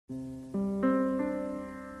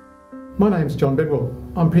My name's John Bedwell.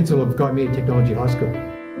 I'm Principal of Gymea Technology High School.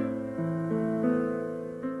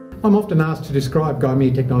 I'm often asked to describe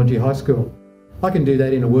Gymea Technology High School. I can do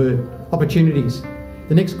that in a word: opportunities.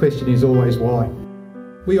 The next question is always why.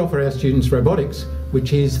 We offer our students robotics,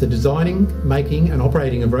 which is the designing, making and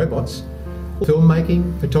operating of robots,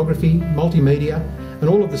 filmmaking, photography, multimedia and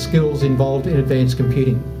all of the skills involved in advanced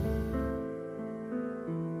computing.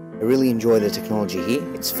 I really enjoy the technology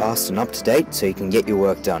here. It's fast and up to date, so you can get your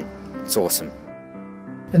work done. It's awesome.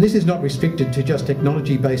 And this is not restricted to just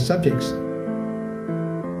technology-based subjects.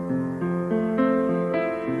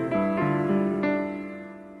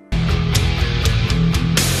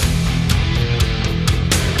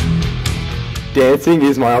 Dancing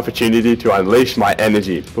is my opportunity to unleash my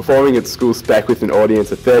energy. Performing at school spec with an audience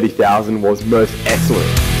of 30,000 was most excellent.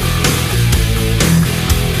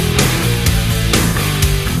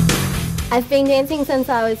 I've been dancing since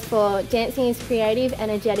I was 4. Dancing is creative,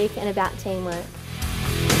 energetic and about teamwork.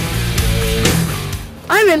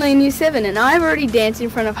 I'm only in Year 7 and I've already danced in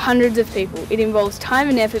front of hundreds of people. It involves time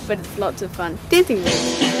and effort, but it's lots of fun. Dancing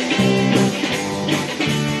rules.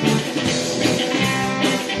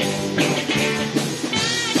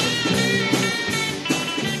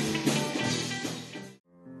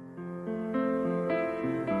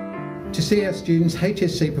 To see our students'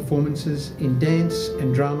 HSC performances in dance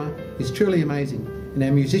and drama is truly amazing, and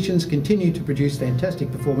our musicians continue to produce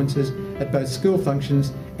fantastic performances at both school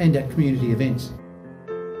functions and at community events.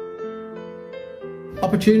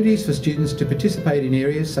 Opportunities for students to participate in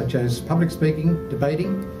areas such as public speaking,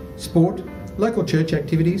 debating, sport, local church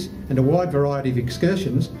activities and a wide variety of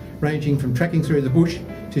excursions ranging from trekking through the bush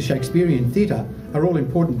to Shakespearean theatre are all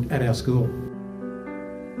important at our school.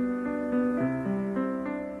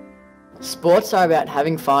 Sports are about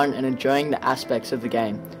having fun and enjoying the aspects of the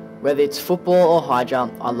game. Whether it's football or high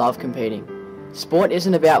jump, I love competing. Sport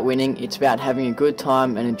isn't about winning, it's about having a good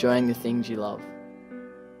time and enjoying the things you love.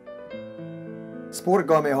 Sport at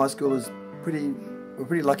Gymea High School is we're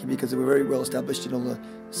pretty lucky because we're very well established in all the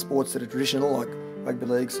sports that are traditional, like rugby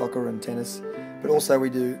league, soccer and tennis. But also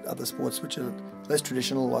we do other sports which are less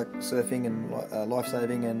traditional, like surfing and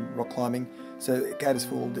life-saving and rock climbing. So it caters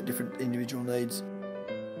for all the different individual needs.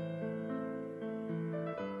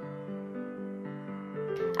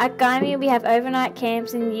 At Gymea we have overnight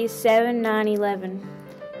camps in Years 7, 9, 11.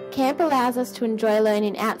 Camp allows us to enjoy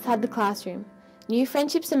learning outside the classroom. New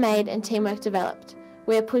friendships are made and teamwork developed.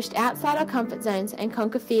 We are pushed outside our comfort zones and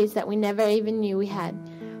conquer fears that we never even knew we had.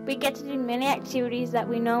 We get to do many activities that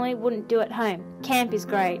we normally wouldn't do at home. Camp is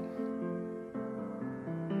great.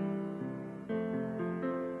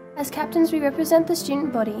 As captains, we represent the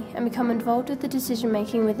student body and become involved with the decision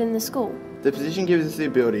making within the school. The position gives us the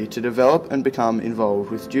ability to develop and become involved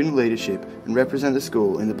with student leadership and represent the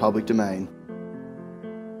school in the public domain.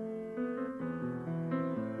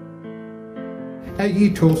 Our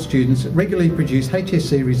Year 12 students regularly produce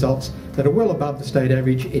HSC results that are well above the state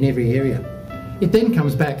average in every area. It then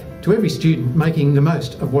comes back to every student making the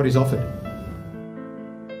most of what is offered.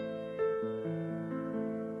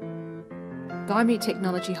 Gymea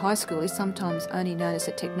Technology High School is sometimes only known as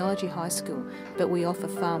a technology high school, but we offer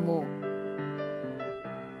far more.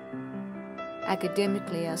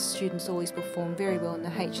 Academically, our students always perform very well in the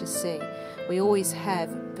HSC. We always have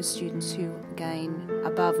for students who gain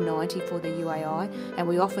above 90 for the UAI, and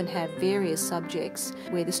we often have various subjects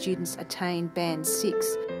where the students attain band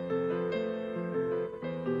 6.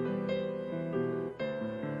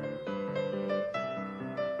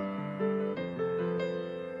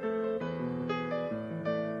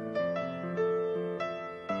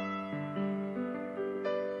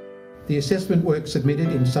 The assessment work submitted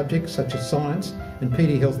in subjects such as science and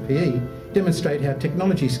PD Health PE demonstrate how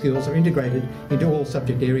technology skills are integrated into all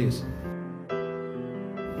subject areas.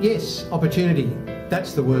 Yes, opportunity.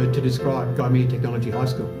 That's the word to describe Gymea Technology High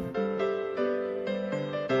School.